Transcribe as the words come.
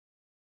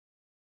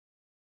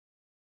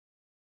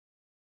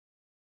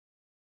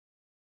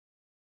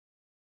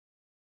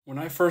When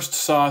I first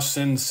saw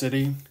Sin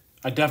City,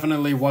 I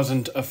definitely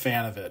wasn't a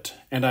fan of it,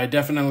 and I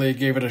definitely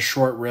gave it a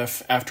short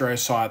riff after I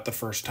saw it the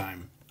first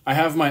time. I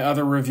have my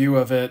other review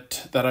of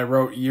it that I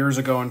wrote years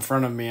ago in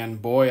front of me,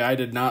 and boy, I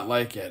did not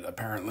like it,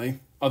 apparently.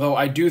 Although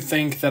I do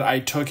think that I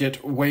took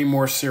it way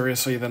more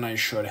seriously than I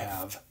should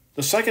have.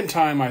 The second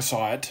time I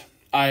saw it,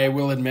 I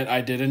will admit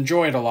I did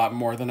enjoy it a lot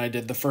more than I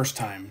did the first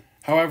time.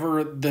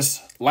 However,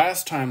 this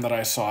last time that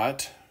I saw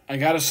it, I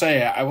gotta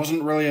say, I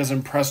wasn't really as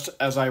impressed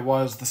as I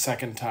was the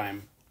second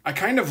time. I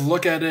kind of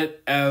look at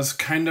it as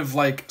kind of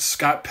like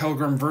Scott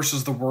Pilgrim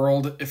vs. the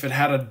World if it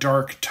had a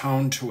dark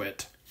tone to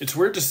it. It's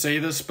weird to say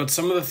this, but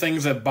some of the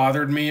things that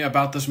bothered me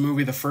about this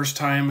movie the first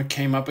time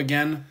came up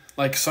again.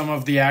 Like some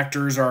of the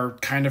actors are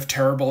kind of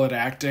terrible at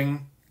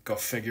acting. Go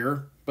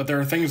figure. But there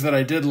are things that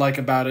I did like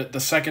about it the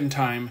second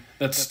time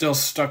that still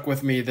stuck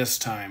with me this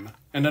time.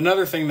 And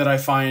another thing that I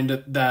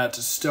find that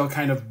still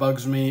kind of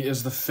bugs me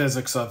is the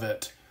physics of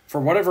it. For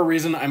whatever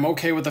reason, I'm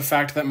okay with the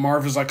fact that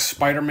Marv is like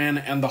Spider-Man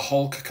and the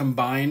Hulk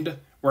combined,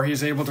 where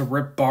he's able to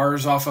rip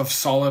bars off of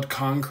solid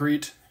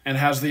concrete and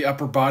has the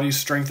upper body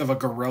strength of a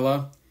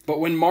gorilla. But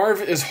when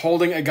Marv is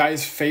holding a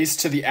guy's face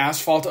to the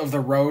asphalt of the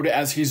road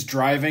as he's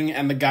driving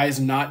and the guy's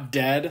not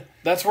dead,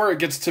 that's where it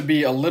gets to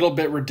be a little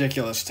bit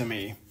ridiculous to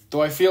me.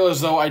 Though I feel as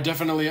though I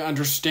definitely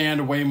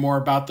understand way more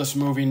about this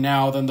movie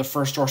now than the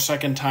first or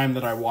second time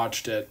that I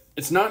watched it.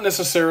 It's not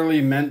necessarily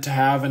meant to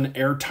have an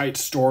airtight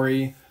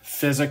story,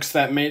 physics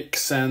that make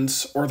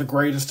sense, or the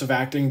greatest of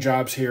acting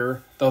jobs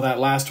here, though that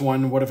last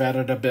one would have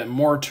added a bit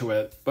more to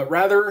it. But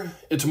rather,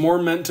 it's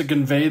more meant to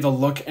convey the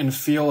look and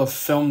feel of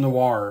film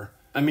noir.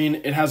 I mean,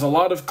 it has a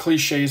lot of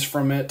cliches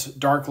from it,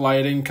 dark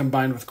lighting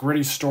combined with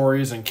gritty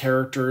stories and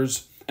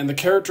characters, and the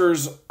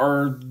characters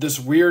are this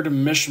weird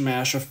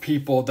mishmash of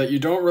people that you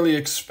don't really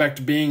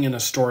expect being in a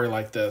story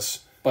like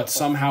this, but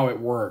somehow it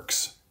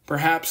works.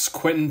 Perhaps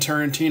Quentin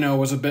Tarantino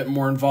was a bit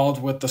more involved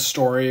with the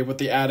story with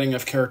the adding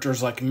of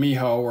characters like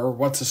Miho or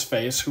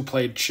What's-His-Face, who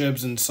played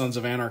Chibs in Sons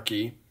of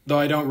Anarchy. Though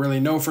I don't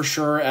really know for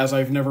sure, as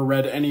I've never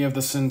read any of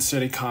the Sin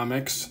City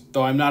comics,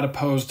 though I'm not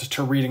opposed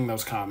to reading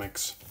those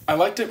comics. I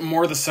liked it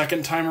more the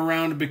second time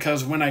around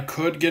because when I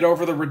could get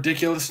over the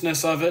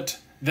ridiculousness of it,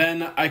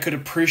 then I could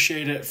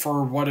appreciate it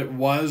for what it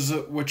was,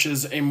 which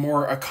is a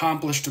more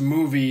accomplished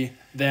movie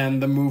than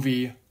the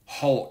movie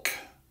Hulk.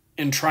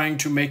 In trying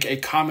to make a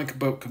comic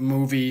book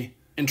movie,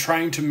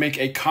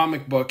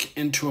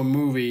 into a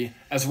movie,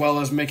 as well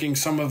as making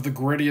some of the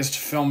grittiest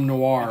film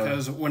noir.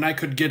 Because when I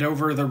could get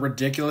over the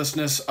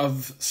ridiculousness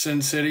of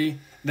Sin City,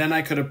 then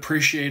I could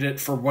appreciate it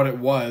for what it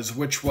was,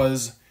 which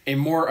was a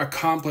more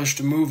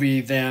accomplished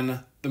movie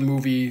than the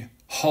movie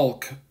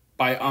Hulk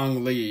by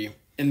Ang Lee.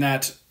 In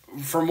that,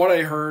 from what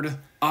I heard,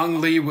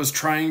 Ang Lee was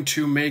trying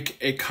to make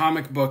a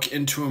comic book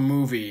into a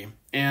movie,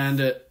 and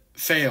it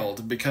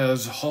failed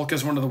because Hulk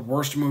is one of the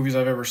worst movies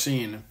I've ever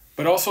seen.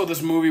 But also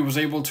this movie was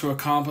able to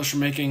accomplish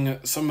making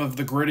some of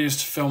the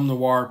grittiest film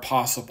noir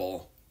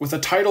possible. With a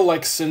title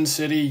like Sin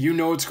City, you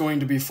know it's going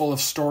to be full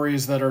of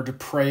stories that are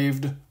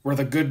depraved, where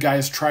the good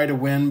guys try to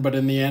win but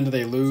in the end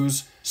they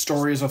lose,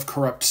 stories of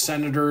corrupt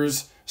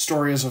senators,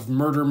 stories of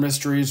murder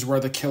mysteries where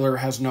the killer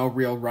has no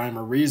real rhyme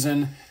or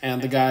reason,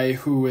 and the guy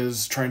who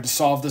is trying to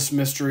solve this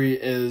mystery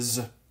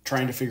is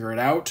trying to figure it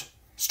out.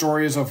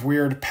 Stories of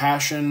weird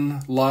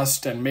passion,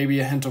 lust, and maybe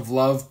a hint of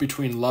love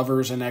between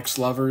lovers and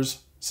ex-lovers.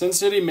 Sin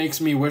City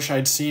makes me wish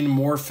I'd seen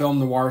more film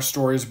noir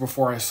stories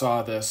before I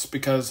saw this,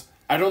 because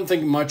I don't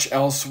think much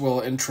else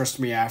will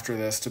interest me after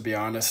this, to be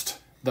honest,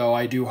 though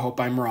I do hope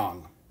I'm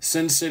wrong.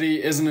 Sin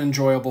City is an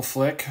enjoyable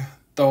flick,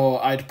 though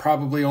I'd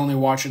probably only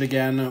watch it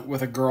again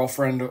with a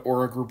girlfriend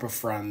or a group of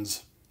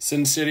friends.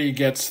 Sin City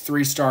gets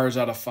 3 stars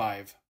out of 5.